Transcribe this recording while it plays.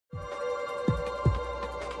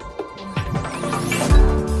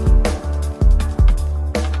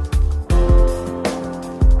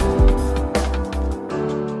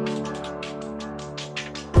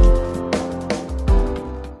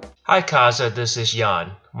Hi CAZA, this is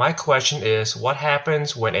Jan. My question is, what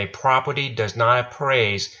happens when a property does not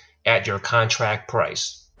appraise at your contract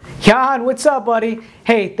price? Jan, what's up, buddy?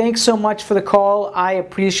 Hey, thanks so much for the call. I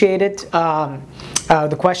appreciate it.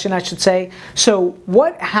 The question, I should say. So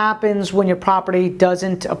what happens when your property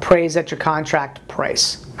doesn't appraise at your contract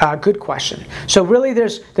price? Good question. So really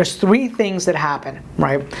there's three things that happen,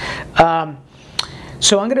 right?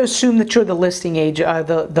 So I'm going to assume that you're the listing agent,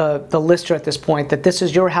 the lister at this point, that this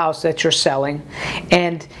is your house that you're selling.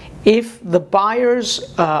 And if the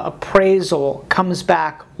buyer's appraisal comes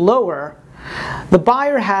back lower, the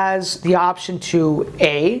buyer has the option to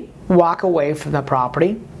A, walk away from the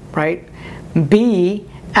property, right? B,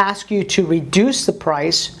 ask you to reduce the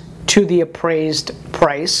price to the appraised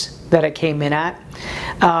price that it came in at.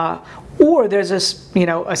 Or there's a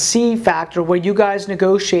C factor where you guys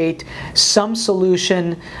negotiate some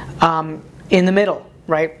solution in the middle,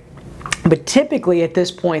 right? But typically at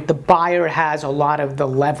this point, the buyer has a lot of the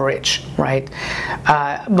leverage, right?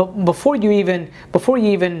 But before you even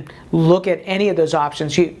look at any of those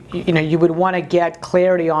options, you would want to get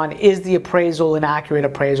clarity on, is the appraisal an accurate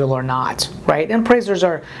appraisal or not, right? And appraisers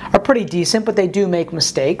are pretty decent, but they do make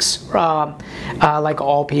mistakes, like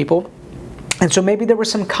all people. And so maybe there were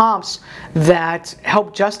some comps that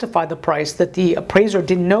helped justify the price that the appraiser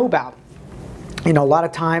didn't know about. You know, a lot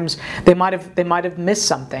of times they might have missed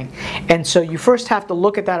something. And so you first have to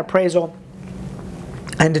look at that appraisal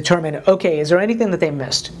and determine, okay, is there anything that they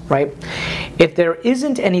missed, right? If there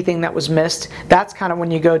isn't anything that was missed, that's kind of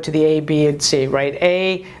when you go to the A, B, and C, right?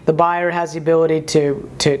 A, the buyer has the ability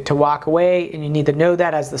to walk away, and you need to know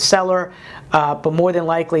that as the seller, but more than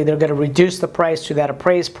likely they're going to reduce the price to that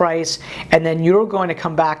appraised price, and then you're going to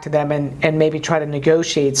come back to them and maybe try to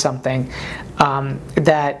negotiate something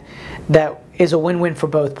that is a win-win for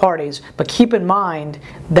both parties. But keep in mind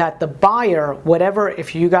that the buyer,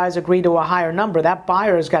 if you guys agree to a higher number, that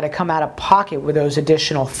buyer has got to come out of pocket with those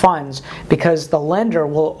additional funds, because the lender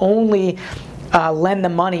will only lend the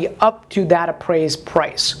money up to that appraised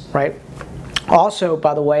price, right? Also,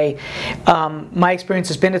 by the way, my experience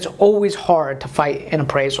has been it's always hard to fight an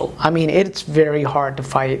appraisal. I mean, it's very hard to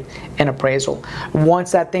fight an appraisal.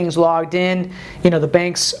 Once that thing's logged in, the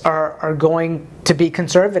banks are going to be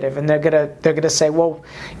conservative, and they're gonna say, well,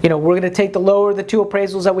 we're gonna take the lower of the two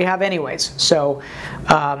appraisals that we have anyways. So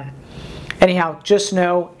anyhow, just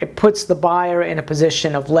know it puts the buyer in a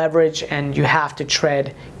position of leverage, and you have to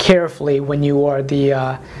tread carefully when you are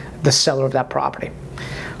the seller of that property.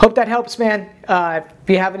 Hope that helps, man. If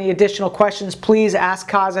you have any additional questions, please ask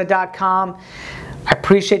CAZA.com. I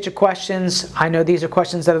appreciate your questions. I know these are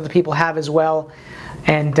questions that other people have as well.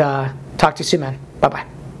 And talk to you soon, man. Bye-bye.